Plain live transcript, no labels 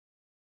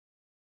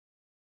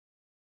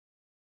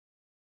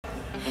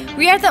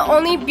We are the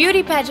only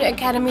beauty pageant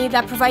academy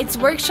that provides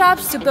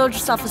workshops to build your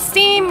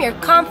self-esteem, your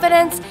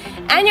confidence,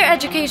 and your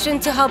education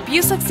to help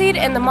you succeed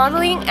in the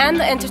modeling and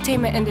the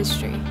entertainment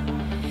industry.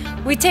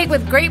 We take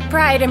with great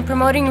pride in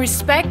promoting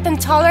respect and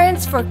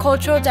tolerance for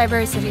cultural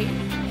diversity.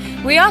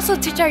 We also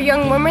teach our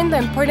young women the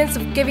importance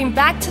of giving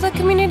back to the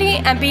community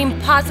and being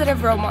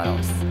positive role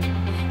models.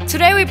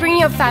 Today we bring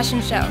you a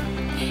fashion show.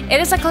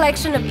 It is a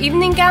collection of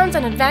evening gowns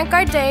on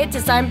Avant-Garde Day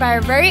designed by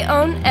our very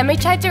own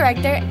MHI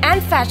director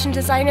and fashion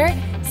designer,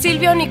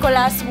 Silvio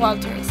Nicolas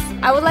Walters.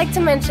 I would like to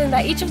mention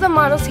that each of the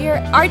models here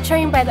are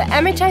trained by the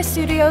MHI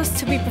studios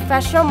to be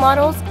professional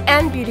models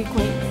and beauty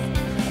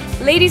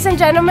queens. Ladies and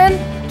gentlemen,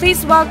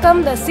 please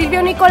welcome the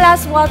Silvio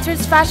Nicolas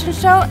Walters fashion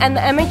show and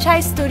the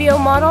MHI studio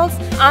models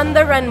on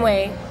the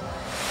runway.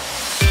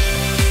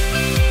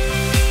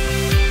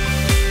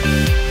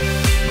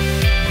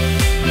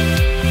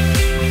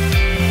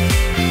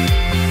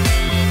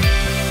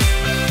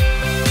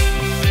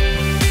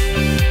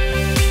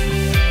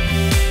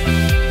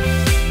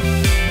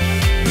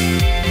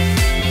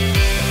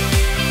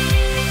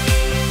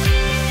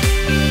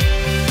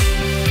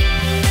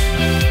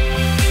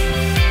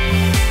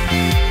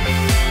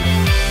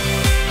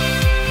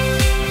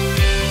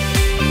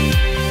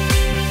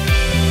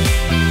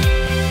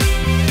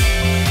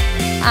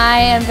 I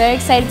am very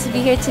excited to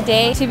be here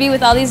today, to be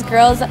with all these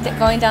girls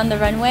going down the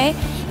runway.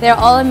 They're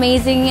all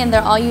amazing and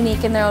they're all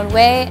unique in their own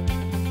way.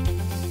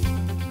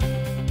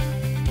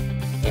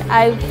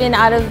 I've been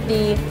out of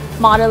the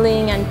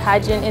modeling and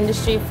pageant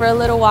industry for a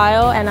little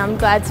while, and I'm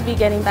glad to be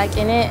getting back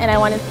in it, and I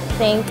want to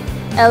thank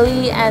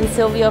Ellie and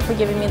Silvio for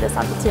giving me this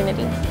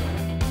opportunity.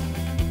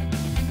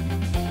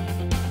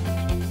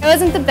 I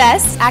wasn't the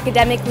best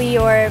academically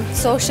or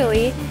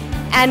socially,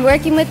 and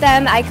working with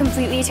them I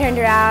completely turned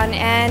around,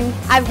 and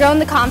I've grown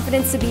the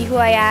confidence to be who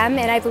I am,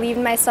 and I believe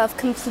in myself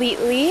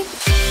completely.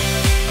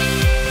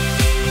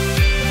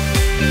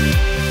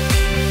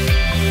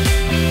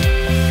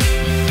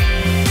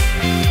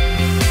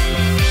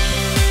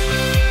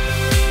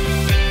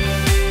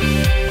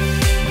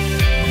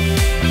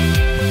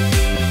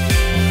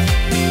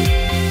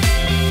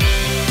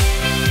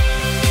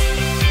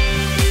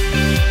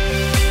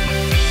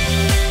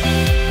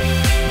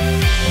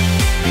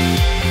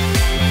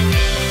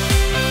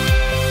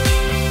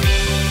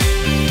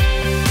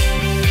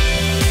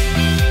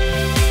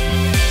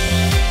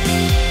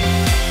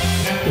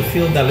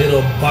 Feel that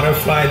little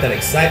butterfly, that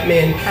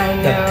excitement,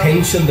 that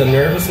tension, the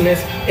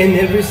nervousness in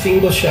every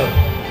single show.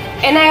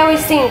 And I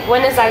always think,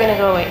 when is that going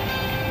to go away?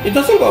 It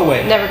doesn't go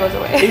away. It never goes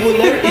away.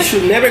 It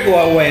should never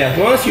go away. As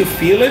long as you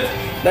feel it,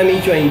 that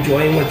means you're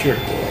enjoying what you're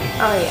doing.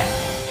 Oh yeah.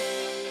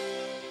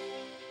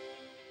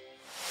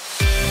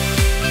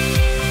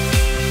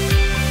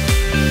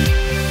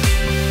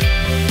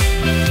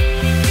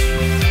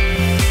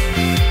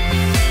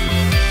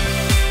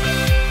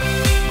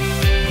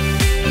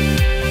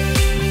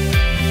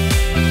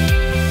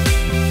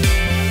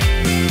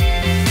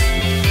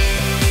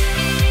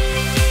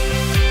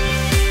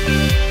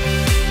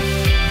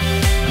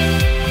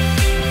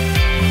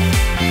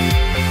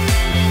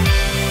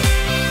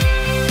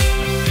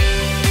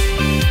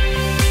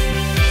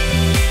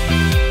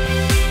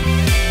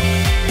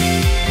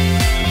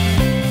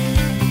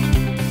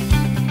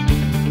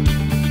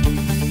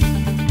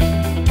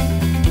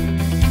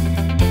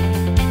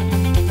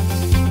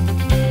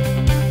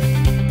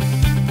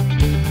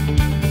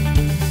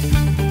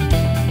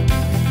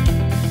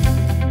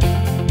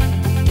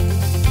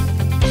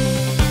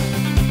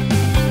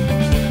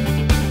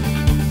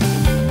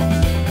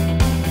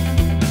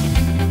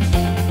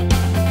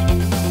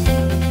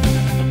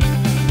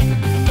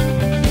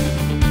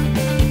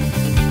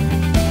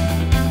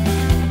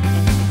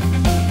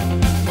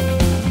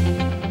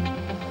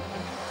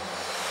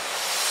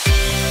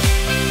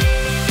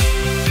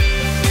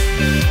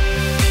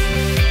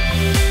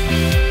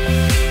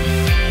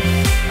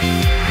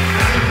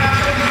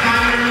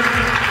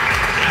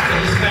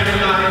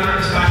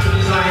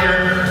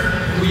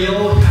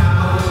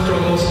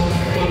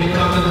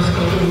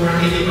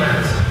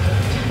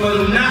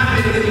 But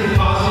nothing is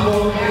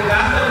impossible.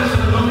 That's the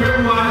reason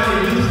number one that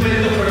we use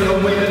mentor for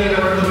young women in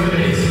our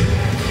communities.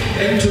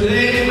 And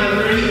today I'm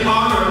very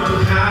honored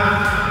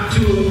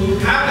to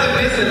have the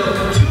visit of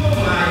two of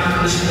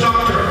my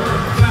instructor,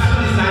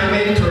 fashion design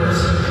mentors.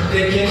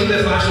 They came to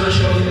the fashion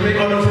show. It's a great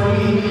honor for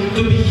me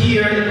to be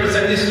here and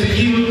present this to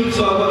you.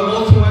 So I would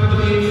also want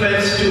to give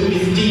thanks to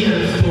Ms. D and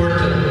Ms.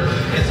 Thornton,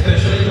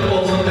 especially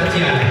also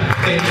Tatiana.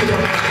 Thank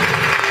you.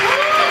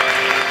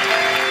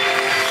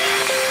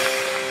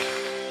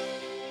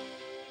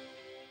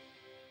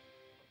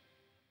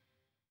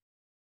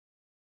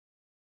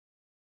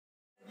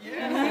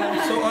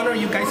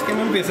 You guys came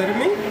and visited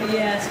me?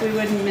 Yes, we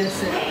wouldn't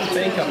miss it.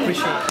 Thank you,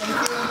 appreciate it.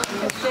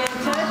 We'll stay in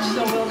touch,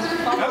 so we'll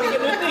follow you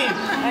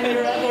on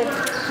your other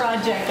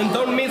project. And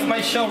don't miss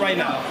my show right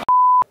now.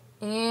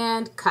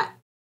 And cut.